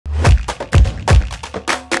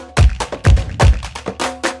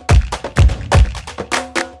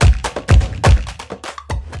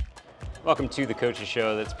Welcome to the Coaches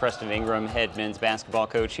Show. That's Preston Ingram, head men's basketball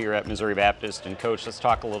coach here at Missouri Baptist. And Coach, let's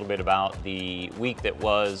talk a little bit about the week that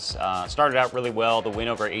was. Started out really well, the win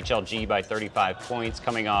over HLG by 35 points,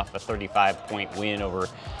 coming off a 35-point win over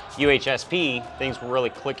UHSP. Things were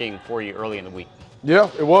really clicking for you early in the week. Yeah,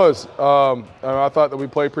 it was. I thought that we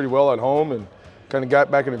played pretty well at home and kind of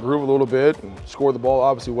got back in the groove a little bit and scored the ball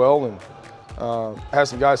obviously well, and had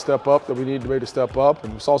some guys step up that we needed to step up,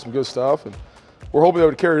 and we saw some good stuff. And we're hoping that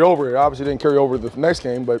would carry it over. It obviously didn't carry over the next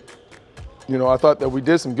game, but I thought that we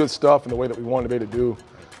did some good stuff in the way that we wanted to be able to do.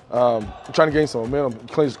 Trying to gain some momentum,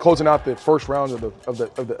 closing out the first round of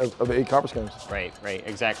the 8 conference games. Right,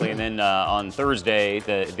 exactly. And then on Thursday,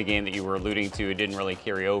 the game that you were alluding to, it didn't really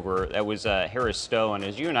carry over. That was Harris Stowe, and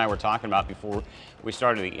as you and I were talking about before we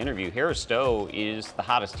started the interview, Harris Stowe is the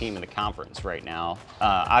hottest team in the conference right now.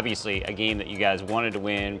 Obviously, a game that you guys wanted to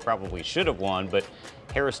win, probably should have won, but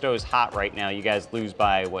Harris Stowe is hot right now. You guys lose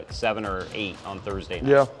by, what, 7 or 8 on Thursday night?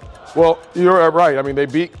 Yeah. Well, you're right. I mean,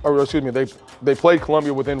 they played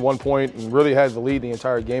Columbia within 1 point and really had the lead the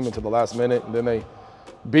entire game until the last minute, and then they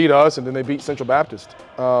beat us, and then they beat Central Baptist.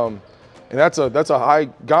 And that's a high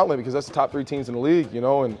gauntlet because that's the top 3 teams in the league,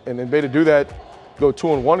 and then to do that, go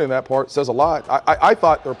 2-1 in that part says a lot. I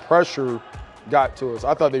thought their pressure got to us.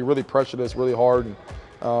 I thought they really pressured us really hard, and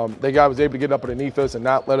was able to get up underneath us and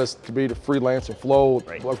not let us to be the freelance and flow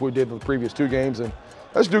like we did in the previous 2 games. And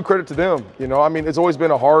let's do credit to them. I mean, it's always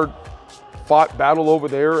been a hard-fought battle over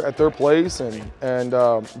there at their place, and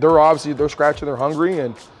they're scratching, they're hungry,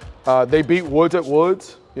 and they beat Woods at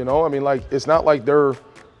Woods. I mean, like, it's not like they're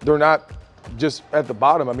not just at the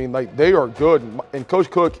bottom. I mean, like, they are good, and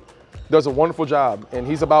Coach Cook does a wonderful job, and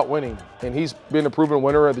he's about winning, and he's been a proven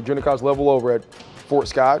winner at the junior college level over at Fort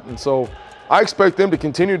Scott, and so I expect them to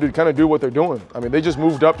continue to kind of do what they're doing. I mean, they just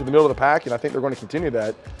moved up to the middle of the pack, and I think they're going to continue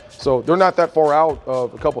that. So they're not that far out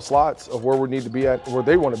of a couple slots of where we need to be at, where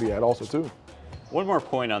they want to be at also too. One more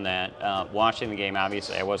point on that. Watching the game,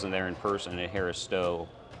 obviously I wasn't there in person at Harris Stowe.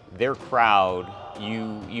 Their crowd,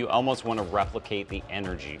 you almost want to replicate the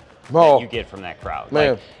energy that you get from that crowd.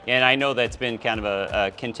 Man. And I know that's been kind of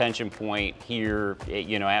a contention point here,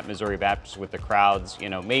 at Missouri Baptist with the crowds.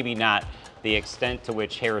 Maybe not the extent to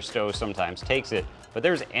which Harris Stowe sometimes takes it, but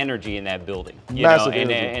there's energy in that building. Massive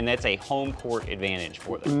energy. And that's a home court advantage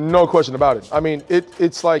for them. No question about it. I mean,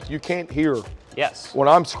 it's like you can't hear. Yes. When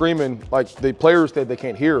I'm screaming, like the players said they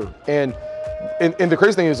can't hear, and the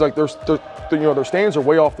crazy thing is, like, their stands are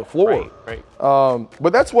way off the floor. Right.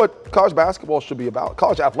 But that's what college basketball should be about.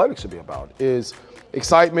 College athletics should be about, is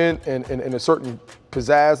excitement and a certain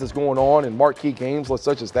pizzazz that's going on in marquee games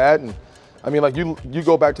such as that. And I mean, like, you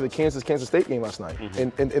go back to the Kansas State game last night,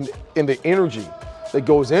 and the energy that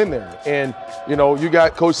goes in there. And you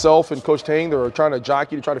got Coach Self and Coach Tang that are trying to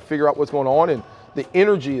jockey to try to figure out what's going on, and the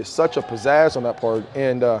energy is such a pizzazz on that part.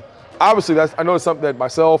 And obviously, I know it's something that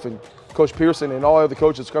myself and Coach Pearson and all other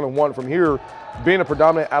coaches kind of want from here. Being a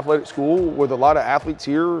predominant athletic school with a lot of athletes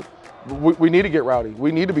here, we need to get rowdy.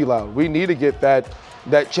 We need to be loud. We need to get that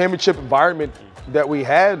championship environment that we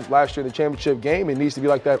had last year in the championship game. It needs to be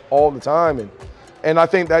like that all the time. And I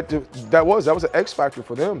think that was an X factor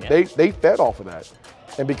for them. Yeah. They fed off of that.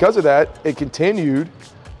 And because of that, it continued,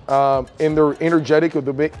 and they're energetic.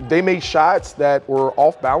 They made shots that were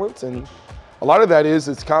off balance, and a lot of that is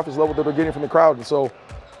confidence level that they're getting from the crowd. And so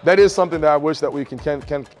that is something that I wish that we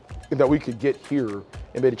that we could get here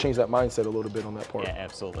and maybe change that mindset a little bit on that part. Yeah,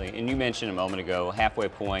 absolutely. And you mentioned a moment ago, halfway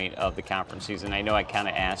point of the conference season. I know I kind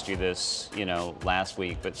of asked you this, last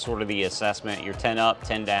week, but sort of the assessment. You're 10 up,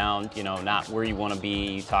 10 down, not where you want to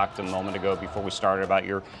be. You talked a moment ago before we started about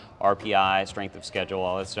your RPI, strength of schedule,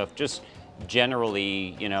 all that stuff. Just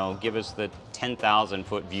generally, give us the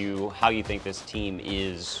 10,000-foot view, how you think this team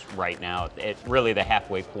is right now at really the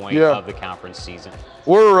halfway point of the conference season.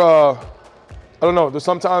 We're I don't know. There's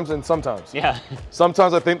sometimes and sometimes. Yeah.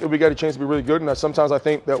 Sometimes I think that we got a chance to be really good, and sometimes I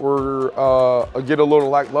think that we're get a little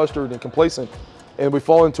lackluster and complacent, and we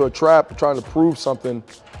fall into a trap of trying to prove something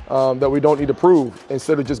that we don't need to prove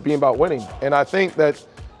instead of just being about winning. And I think that,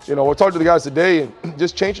 we're talking to the guys today, and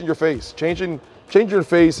just changing your face, changing your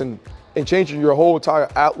face, and changing your whole entire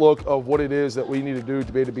outlook of what it is that we need to do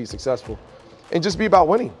to be able to be successful, and just be about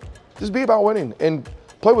winning. Just be about winning and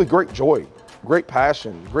play with great joy, great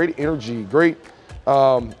passion, great energy, great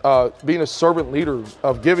being a servant leader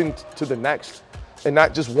of giving to the next, and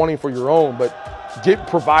not just wanting for your own, but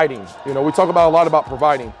providing. We talk a lot about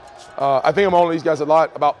providing. I think I'm on these guys a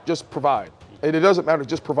lot about just provide. And it doesn't matter,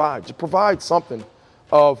 just provide. Just provide something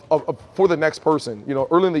for the next person.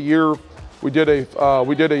 Early in the year, we did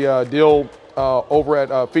a deal over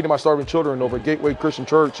at Feeding My Starving Children over at Gateway Christian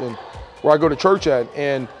Church, and where I go to church at,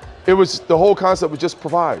 and it was the whole concept was just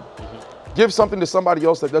provide. Give something to somebody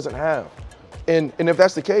else that doesn't have. And if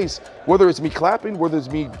that's the case, whether it's me clapping, whether it's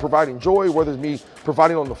me providing joy, whether it's me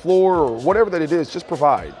providing on the floor or whatever that it is, just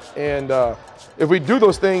provide. And if we do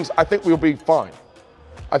those things, I think we'll be fine.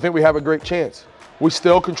 I think we have a great chance. We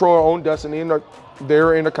still control our own destiny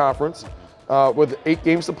there in the conference. With 8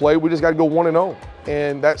 games to play, we just got to go 1-0.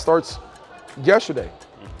 And that starts yesterday,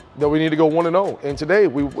 that we need to go 1-0. And today,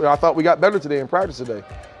 I thought we got better today in practice today.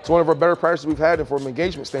 It's one of our better practices we've had from an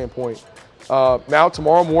engagement standpoint. Now,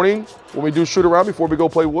 tomorrow morning, when we do shoot around before we go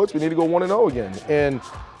play Woods, we need to go 1-0 again. And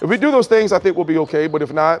if we do those things, I think we'll be okay. But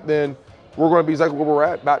if not, then we're going to be exactly where we're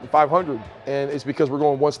at, batting 500. And it's because we're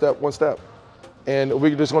going one step. And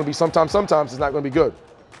we're just going to be sometimes it's not going to be good.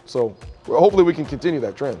 So hopefully we can continue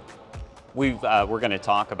that trend. We're going to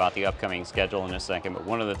talk about the upcoming schedule in a second, but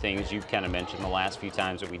one of the things you've kind of mentioned the last few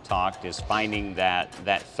times that we talked is finding that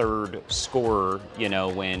third scorer,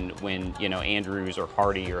 when Andrews or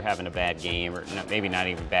Hardy are having a bad game, or maybe not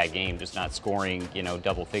even a bad game, just not scoring,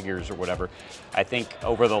 double figures or whatever. I think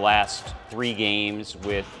over the last 3 games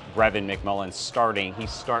with Brevin McMullen starting, he's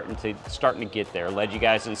starting to get there. Led you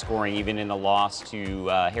guys in scoring, even in the loss to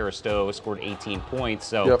Harris Stowe, scored 18 points.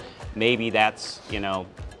 So maybe that's,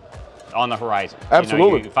 on the horizon.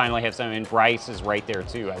 Absolutely. You finally have something, and Bryce is right there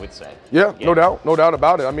too, I would say. Yeah, no doubt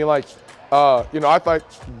about it. I mean, I thought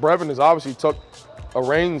Brevin has obviously took a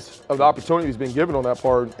reins of the opportunity he's been given on that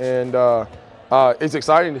part, and it's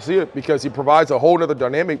exciting to see it because he provides a whole other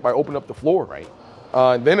dynamic by opening up the floor. Right.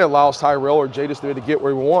 And then it allows Tyrell or Jadis to get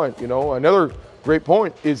where we want. Another great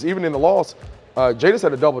point is even in the loss, Jadis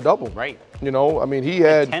had a double-double. Right. He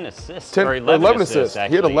had 10 assists, 11 assists. Actually,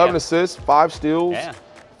 he had 11 assists, 5 steals. Yeah.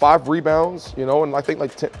 5 rebounds, and I think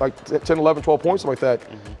like 10, 11, 12 points, something like that.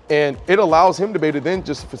 And it allows him to be able to then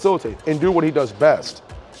just facilitate and do what he does best,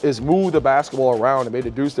 is move the basketball around and be able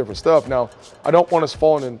to do different stuff. Now, I don't want us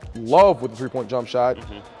falling in love with the three-point jump shot.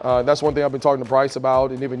 That's one thing I've been talking to Bryce about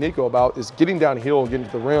and even Nico about is getting downhill and getting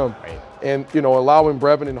to the rim. Right. And, allowing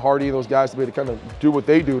Brevin and Hardy and those guys to be able to kind of do what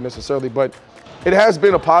they do necessarily. But it has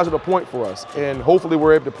been a positive point for us. And hopefully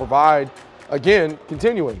we're able to provide, again,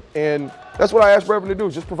 continuing. And that's what I asked Brevin to do,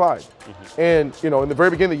 just provide. And, in the very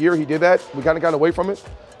beginning of the year, he did that. We kind of got away from it.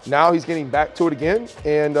 Now he's getting back to it again,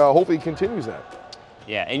 and hopefully he continues that.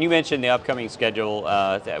 Yeah, and you mentioned the upcoming schedule.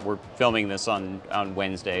 That we're filming this on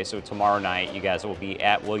Wednesday, so tomorrow night you guys will be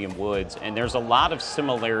at William Woods, and there's a lot of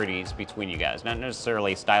similarities between you guys, not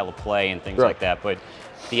necessarily style of play and things like that, but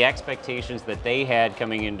the expectations that they had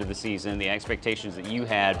coming into the season, the expectations that you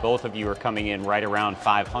had, both of you are coming in right around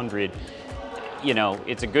 500.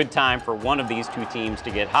 It's a good time for one of these 2 teams to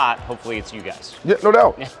get hot. Hopefully it's you guys. Yeah, no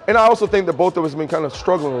doubt. Yeah. And I also think that both of us have been kind of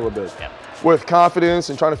struggling a little bit with confidence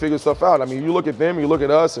and trying to figure stuff out. I mean, you look at them, you look at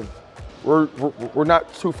us, and we're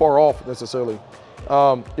not too far off necessarily.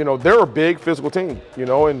 They're a big physical team,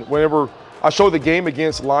 and whenever I showed the game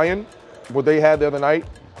against Lyon, what they had the other night,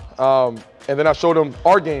 and then I showed them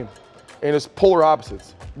our game, and it's polar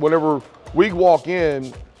opposites. Whenever we walk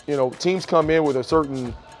in, teams come in with a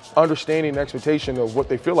certain understanding and expectation of what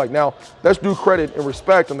they feel like. Now, that's due credit and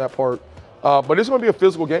respect on that part, but it's going to be a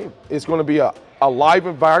physical game. It's going to be a live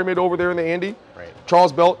environment over there in the Andy. Right.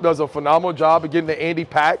 Charles Belt does a phenomenal job of getting the Andy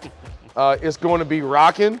packed. It's going to be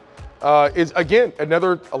rocking. It's, again,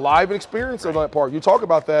 another live experience on that part. You talk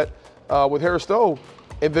about that with Harris Stowe,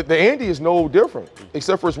 and the Andy is no different,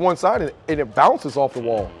 except for it's one side, and it bounces off the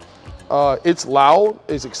wall. It's loud,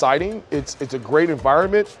 it's exciting, it's a great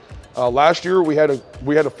environment. Last year we had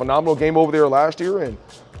a phenomenal game over there last year, and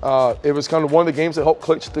it was kind of one of the games that helped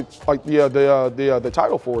clinch the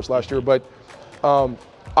title for us last year. But I'm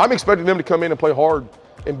expecting them to come in and play hard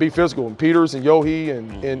and be physical. And Peters and Yohe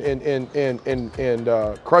and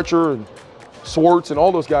Crutcher and Swartz and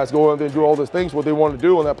all those guys go in there and do all those things what they want to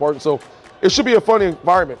do on that part. So it should be a fun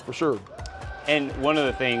environment for sure. And one of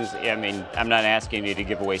the things, I'm not asking you to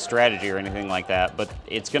give away strategy or anything like that, but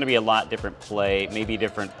it's going to be a lot different play, maybe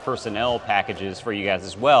different personnel packages for you guys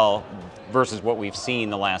as well versus what we've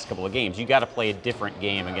seen the last couple of games. You got to play a different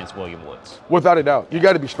game against William Woods. Without a doubt. You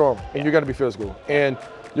got to be strong, and you got to be physical. And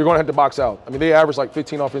you're going to have to box out. I mean, they averaged like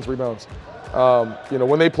 15 offensive rebounds.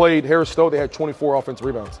 When they played Harris Stowe, they had 24 offensive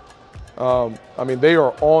rebounds. They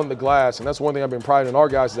are on the glass, and that's one thing I've been priding in our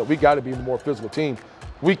guys is that we got to be a more physical team.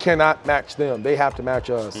 We cannot match them. They have to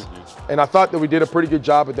match us. And I thought that we did a pretty good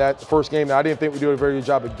job at that the first game. Now, I didn't think we did a very good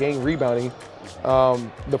job at game rebounding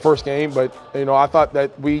the first game, but I thought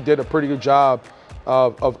that we did a pretty good job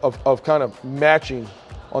of kind of matching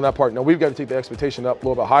on that part. Now, we've got to take the expectation up a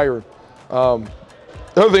little bit higher.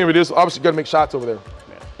 The other thing of it is, obviously, got to make shots over there.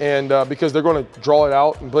 And because they're going to draw it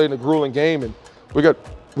out and play in a grueling game. And we got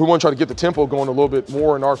we want to try to get the tempo going a little bit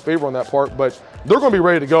more in our favor on that part, but they're going to be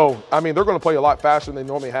ready to go. I mean, they're going to play a lot faster than they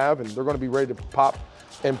normally have, and they're going to be ready to pop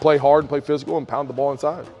and play hard and play physical and pound the ball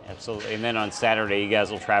inside. Absolutely. And then on Saturday, you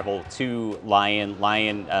guys will travel to Lyon.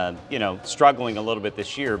 Lyon, you know, struggling a little bit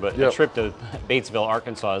this year, but a trip to Batesville,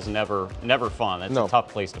 Arkansas is never fun. That's a tough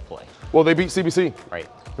place to play. Well, they beat CBC. Right.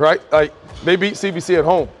 Right? Like, they beat CBC at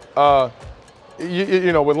home.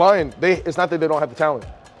 You know, with Lyon, it's not that they don't have the talent.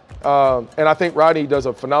 And I think Rodney does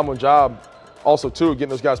a phenomenal job also, too, getting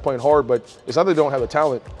those guys playing hard, but it's not that they don't have the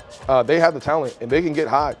talent. They have the talent, and they can get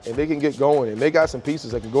hot, and they can get going, and they got some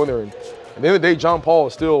pieces that can go in there. And at the end of the day, John Paul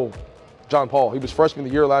is still John Paul. He was freshman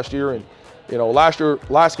of the year last year, and you know, last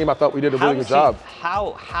game I thought we did a really good job.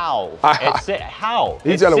 How? How?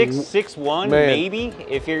 He's got 6'1", maybe,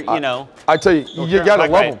 if you're, you know. I tell you, you got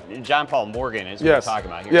to love him. John Paul Morgan is what we're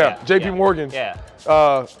talking about here. Yeah, JP Morgan. Yeah.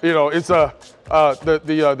 You know, it's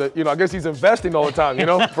you know, I guess he's investing all the time, you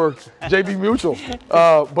know, for JP Mutual.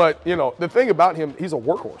 But you know, the thing about him, he's a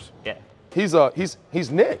workhorse. Yeah.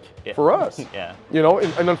 He's Nick for us. Yeah. You know,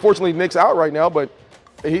 and unfortunately Nick's out right now, but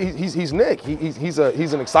he's Nick. He's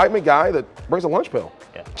an excitement guy that brings a lunch pail.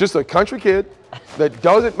 Yeah. Just a country kid that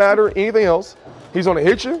doesn't matter anything else. He's gonna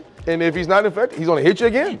hit you, and if he's not infected, he's gonna hit you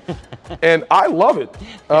again. And I love it.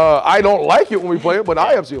 I don't like it when we play it, but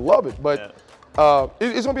I absolutely love it. But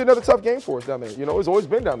it's going to be another tough game for us down there. You know, it's always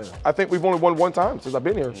been down there. I think we've only won one time since I've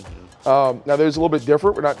been here. Now, there's a little bit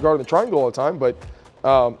different. We're not guarding the triangle all the time, but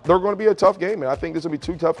they're going to be a tough game. And I think there's going to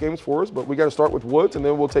be two tough games for us, but we got to start with Woods, and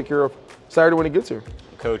then we'll take care of Saturday when he gets here.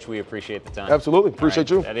 Coach, we appreciate the time. Absolutely. Appreciate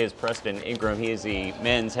you. That is Preston Ingram. He is the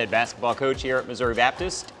men's head basketball coach here at Missouri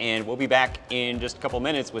Baptist, and we'll be back in just a couple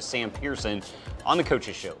minutes with Sam Pearson on the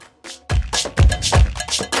Coaches Show.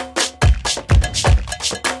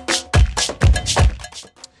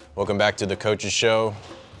 Welcome back to the Coaches Show.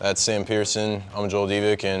 That's Sam Pearson. I'm Joel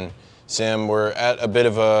Divick, and Sam, we're at a bit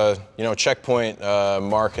of a checkpoint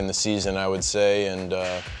mark in the season, I would say, and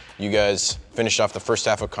you guys finished off the first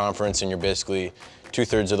half of conference, and you're basically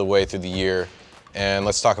 2/3 of the way through the year. And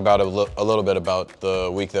let's talk about a little bit about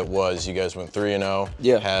the week that was. You guys went 3-0.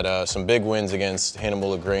 Yeah. Had some big wins against Hannibal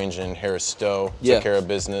LaGrange and Harris Stowe. Yeah. Took care of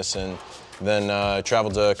business, and then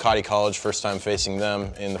traveled to Cotty College, first time facing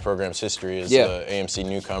them in the program's history as the AMC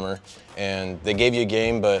newcomer. And they gave you a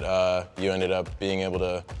game, but you ended up being able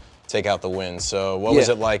to take out the win. So what was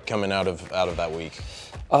it like coming out of that week?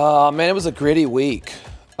 Man, it was a gritty week.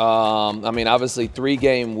 I mean, obviously,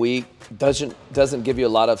 3-game week doesn't give you a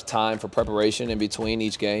lot of time for preparation in between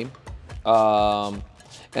each game.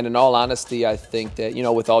 And in all honesty, I think that, you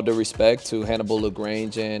know, with all due respect to Hannibal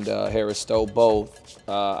LaGrange and Harris Stowe both,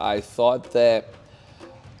 I thought that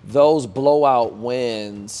those blowout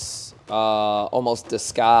wins almost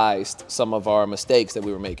disguised some of our mistakes that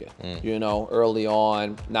we were making. You know, early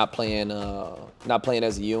on, not playing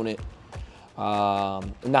as a unit,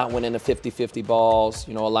 not winning the 50-50 balls,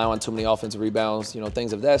 you know, allowing too many offensive rebounds, you know,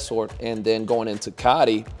 things of that sort. And then going into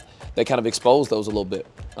Cotty, they kind of exposed those a little bit.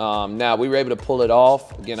 Now, we were able to pull it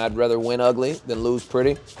off. Again, I'd rather win ugly than lose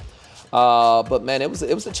pretty. But, man, it was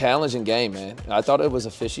a challenging game, man. I thought it was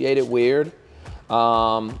officiated weird,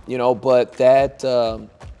 you know, but that,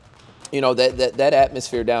 you know, that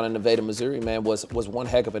atmosphere down in Nevada, Missouri, man, was one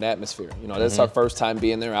heck of an atmosphere. You know, that's our first time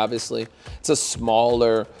being there, obviously. It's a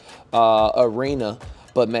smaller arena.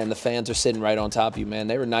 But, man, the fans are sitting right on top of you, man.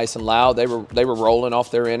 They were nice and loud. They were rolling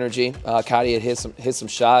off their energy. Cotty had hit some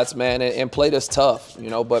shots, man, and played us tough, you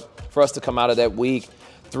know. But for us to come out of that week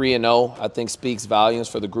 3-0, I think speaks volumes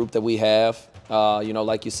for the group that we have. You know,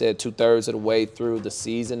 like you said, 2/3 of the way through the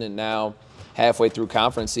season and now halfway through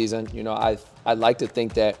conference season. You know, I'd like to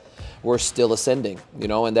think that we're still ascending, you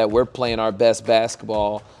know, and that we're playing our best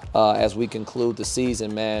basketball as we conclude the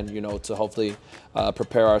season, man, you know, to hopefully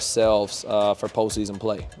prepare ourselves for postseason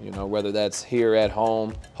play, you know, whether that's here at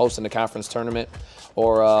home, hosting the conference tournament,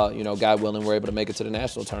 or, you know, God willing, we're able to make it to the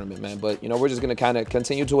national tournament, man. But, you know, we're just going to kind of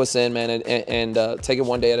continue to ascend, man, and take it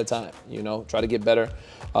one day at a time, you know, try to get better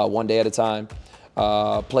one day at a time,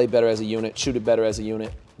 play better as a unit, shoot it better as a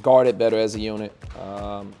unit, guard it better as a unit,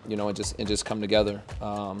 you know, and just come together.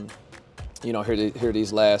 You know, here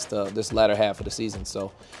these this latter half of the season.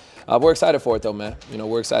 So we're excited for it, though, man. You know,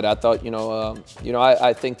 we're excited. I thought, you know,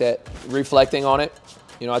 I think that reflecting on it,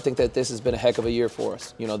 you know, I think that this has been a heck of a year for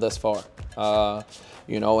us, you know, thus far.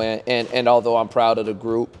 You know, and although I'm proud of the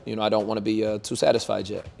group, you know, I don't want to be too satisfied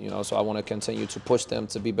yet. You know, so I want to continue to push them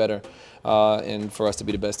to be better, and for us to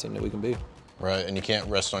be the best team that we can be. Right, and you can't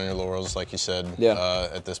rest on your laurels, like you said,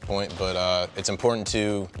 at this point. But it's important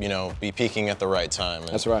to, you know, be peaking at the right time.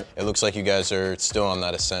 And that's right. It looks like you guys are still on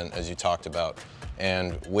that ascent, as you talked about.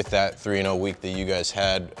 And with that 3-0 week that you guys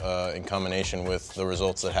had in combination with the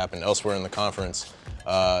results that happened elsewhere in the conference,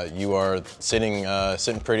 you are sitting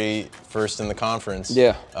pretty first in the conference.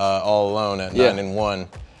 Yeah. All alone at 9-1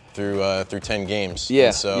 through 10 games. Yeah.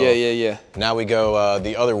 And so now we go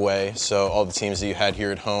the other way. So all the teams that you had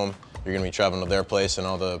here at home, you're going to be traveling to their place, and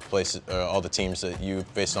all the teams that you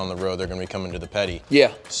faced on the road, they're going to be coming to the Petty.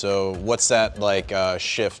 Yeah. So what's that like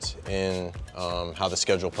shift in how the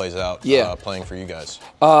schedule plays out playing for you guys?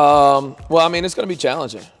 Well, I mean, it's going to be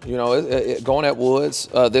challenging. You know, going at Woods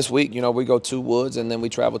this week, you know, we go to Woods and then we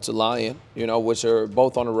travel to Lyon, you know, which are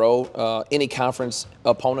both on the road. Any conference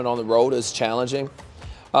opponent on the road is challenging.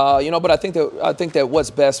 You know, but I think that what's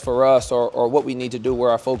best for us, or what we need to do,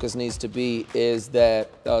 where our focus needs to be, is that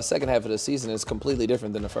second half of the season is completely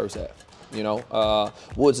different than the first half. You know,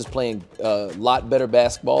 Woods is playing a lot better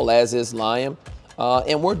basketball, as is Lyon,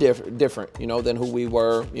 and we're different, you know, than who we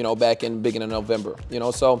were, you know, back in beginning of November. You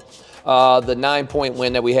know, so the 9-point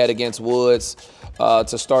win that we had against Woods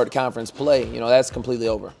to start conference play, you know, that's completely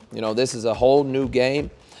over. You know, this is a whole new game.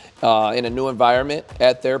 In a new environment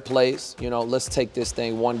at their place, you know, let's take this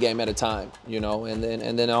thing one game at a time, you know, and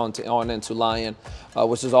then on into Lyon,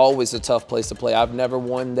 which is always a tough place to play. I've never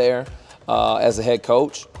won there as a head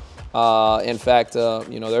coach. In fact,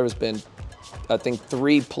 you know, there has been, I think,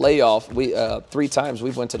 3 times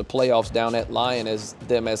we've went to the playoffs down at Lyon as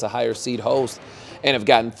a higher seed host, and have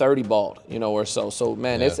gotten 30 balled, you know, or so. So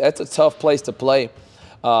man, that's a tough place to play.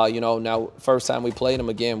 You know, now first time we played them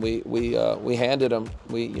again, we handed them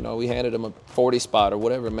a 40 spot or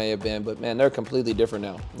whatever it may have been. But man, they're completely different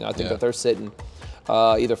now. You know, I think that they're sitting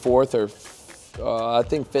either 4th or I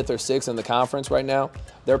think 5th or 6th in the conference right now.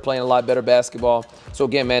 They're playing a lot better basketball. So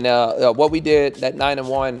again, man, what we did, that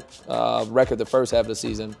 9-1 record the first half of the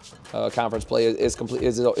season, conference play is complete.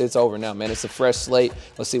 It's over now, man. It's a fresh slate.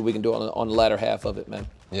 Let's see what we can do on the latter half of it, man.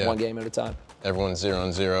 Yeah. One game at a time. Everyone's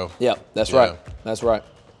 0-0. Yeah, that's right. That's right.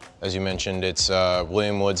 As you mentioned, it's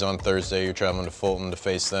William Woods on Thursday. You're traveling to Fulton to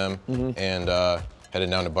face them, and headed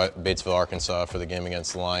down to Batesville, Arkansas for the game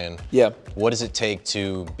against Lyon. Yeah. What does it take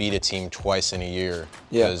to beat a team twice in a year?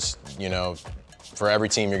 Yeah. Because, you know, for every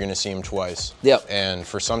team, you're going to see them twice. Yeah. And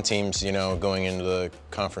for some teams, you know, going into the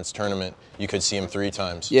conference tournament, you could see them 3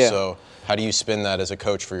 times. Yeah. So how do you spin that as a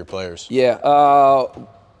coach for your players? Yeah.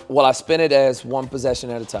 Well, I spin it as one possession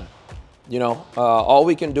at a time. You know, all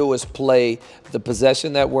we can do is play the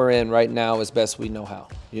possession that we're in right now as best we know how.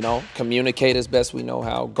 You know, communicate as best we know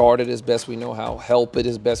how, guard it as best we know how, help it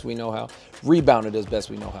as best we know how, rebound it as best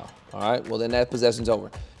we know how. All right. Well, then that possession's over.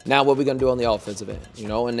 Now, what are we going to do on the offensive end? You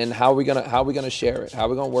know, and then how are we gonna share it? How are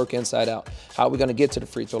we going to work inside out? How are we going to get to the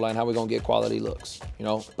free throw line? How are we going to get quality looks? You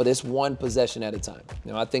know, but it's one possession at a time.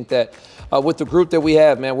 You know, I think that with the group that we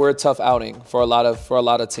have, man, we're a tough outing for a lot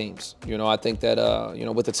of teams. You know, I think that you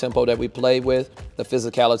know, with the tempo that we play with, the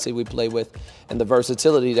physicality we play with, and the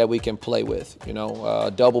versatility that we can play with. You know,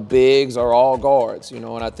 double bigs or all guards. You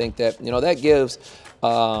know, and I think that, you know, that gives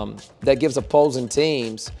opposing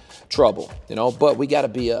teams trouble, you know, but we got to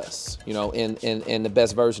be us, you know, in the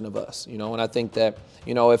best version of us, you know, and I think that,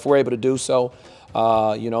 you know, if we're able to do so,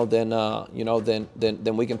 you know,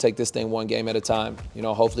 then we can take this thing one game at a time, you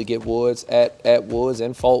know, hopefully get Woods at Woods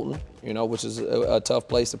and Fulton, you know, which is a tough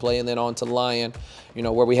place to play, and then on to Lyon, you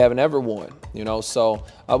know, where we haven't ever won, you know, so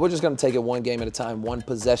we're just going to take it one game at a time, one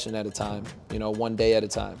possession at a time, you know, one day at a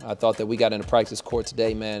time. I thought that we got into practice court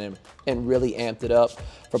today, man, and really amped it up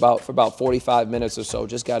for about 45 minutes or so,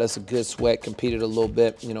 just got us a good sweat, competed a little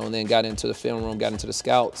bit, you know, and then got into the film room, got into the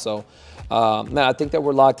scout. So, man, I think that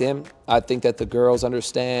we're locked in. I think that the girls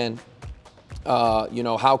understand, you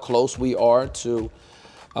know, how close we are to,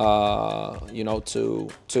 you know, to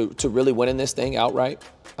really winning this thing outright.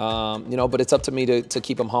 You know, but it's up to me to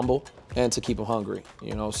keep them humble and to keep them hungry.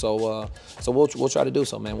 You know, so we'll try to do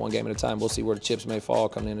so, man. One game at a time. We'll see where the chips may fall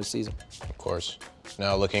coming into the season. Of course.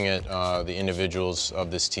 Now, looking at the individuals of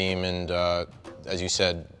this team, and as you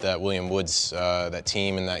said, that William Woods, that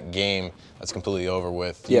team and that game, that's completely over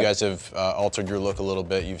with. You guys have altered your look a little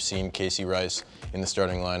bit. You've seen Casey Rice in the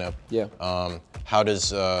starting lineup. Yeah. How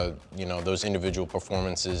does you know, those individual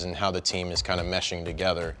performances and how the team is kind of meshing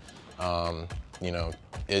together? You know,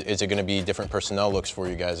 is it going to be different personnel looks for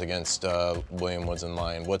you guys against William Woods and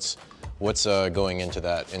Lyon? What's going into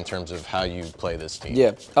that in terms of how you play this team?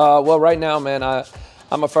 Yeah. Well, right now, man,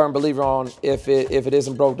 I'm a firm believer on if it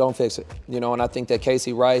isn't broke, don't fix it. You know, and I think that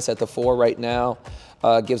Casey Rice at the 4 right now,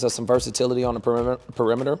 gives us some versatility on the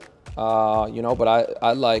perimeter. But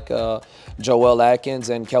I like Joel Atkins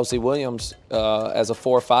and Kelsey Williams as a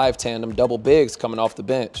 4-5 tandem, double bigs coming off the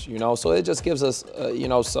bench. So it just gives us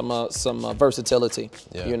some versatility.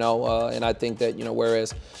 Yeah. And I think that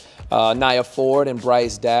whereas Nia Ford and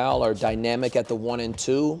Bryce Dow are dynamic at the 1 and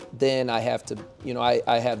 2, then I have to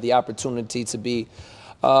I have the opportunity to be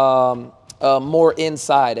more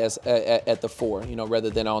inside at the 4, rather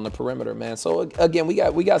than on the perimeter, man. So again,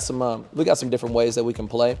 we got some different ways that we can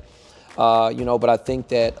play, But I think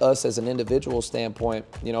that us as an individual standpoint,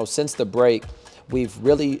 since the break, we've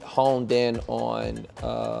really honed in on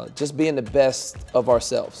just being the best of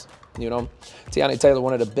ourselves. Tiani Taylor,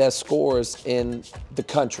 one of the best scorers in the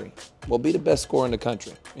country. Will be the best scorer in the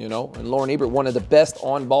country, And Lauren Ebert, one of the best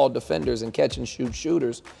on-ball defenders and catch-and-shoot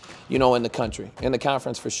shooters, in the country, in the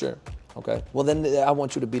conference for sure. Okay. Well, then I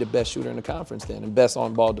want you to be the best shooter in the conference then and best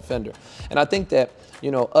on-ball defender. And I think that,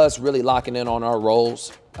 us really locking in on our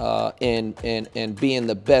roles and being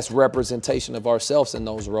the best representation of ourselves in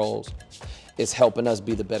those roles is helping us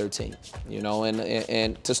be the better team,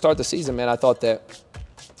 And to start the season, man, I thought that,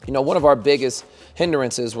 one of our biggest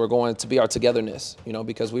hindrances were going to be our togetherness,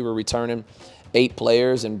 because we were returning 8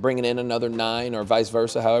 players and bringing in another 9 or vice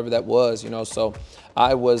versa, however that was, So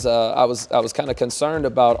I was kind of concerned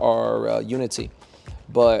about our unity,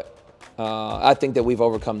 but I think that we've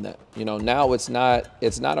overcome that. Now it's not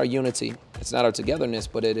our unity, it's not our togetherness,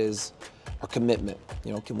 but it is our commitment.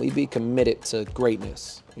 Can we be committed to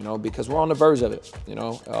greatness? Because we're on the verge of it.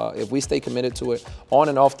 If we stay committed to it on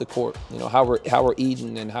and off the court, how we're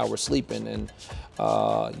eating and how we're sleeping and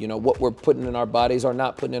what we're putting in our bodies or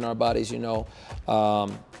not putting in our bodies,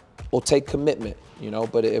 will take commitment.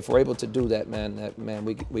 But if we're able to do that, man,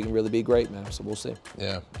 we can really be great, man. So we'll see.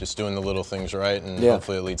 Yeah, just doing the little things right, and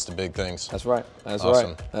hopefully it leads to big things. That's right. That's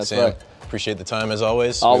awesome. right. That's Sam, right. appreciate the time as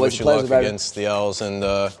always. Always we wish a you pleasure, luck baby. against the L's and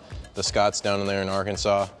the Scots down there in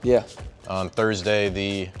Arkansas. Yeah. On Thursday,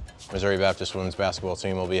 the Missouri Baptist women's basketball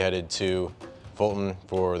team will be headed to Fulton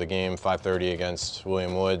for the game 5:30 against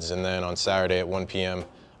William Woods, and then on Saturday at 1 p.m.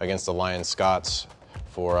 against the Lions Scots.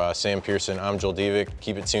 For Sam Pearson, I'm Joel Divick.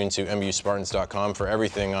 Keep it tuned to MBUSpartans.com for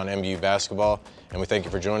everything on MBU basketball, and we thank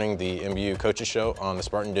you for joining the MBU Coaches Show on the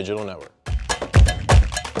Spartan Digital Network.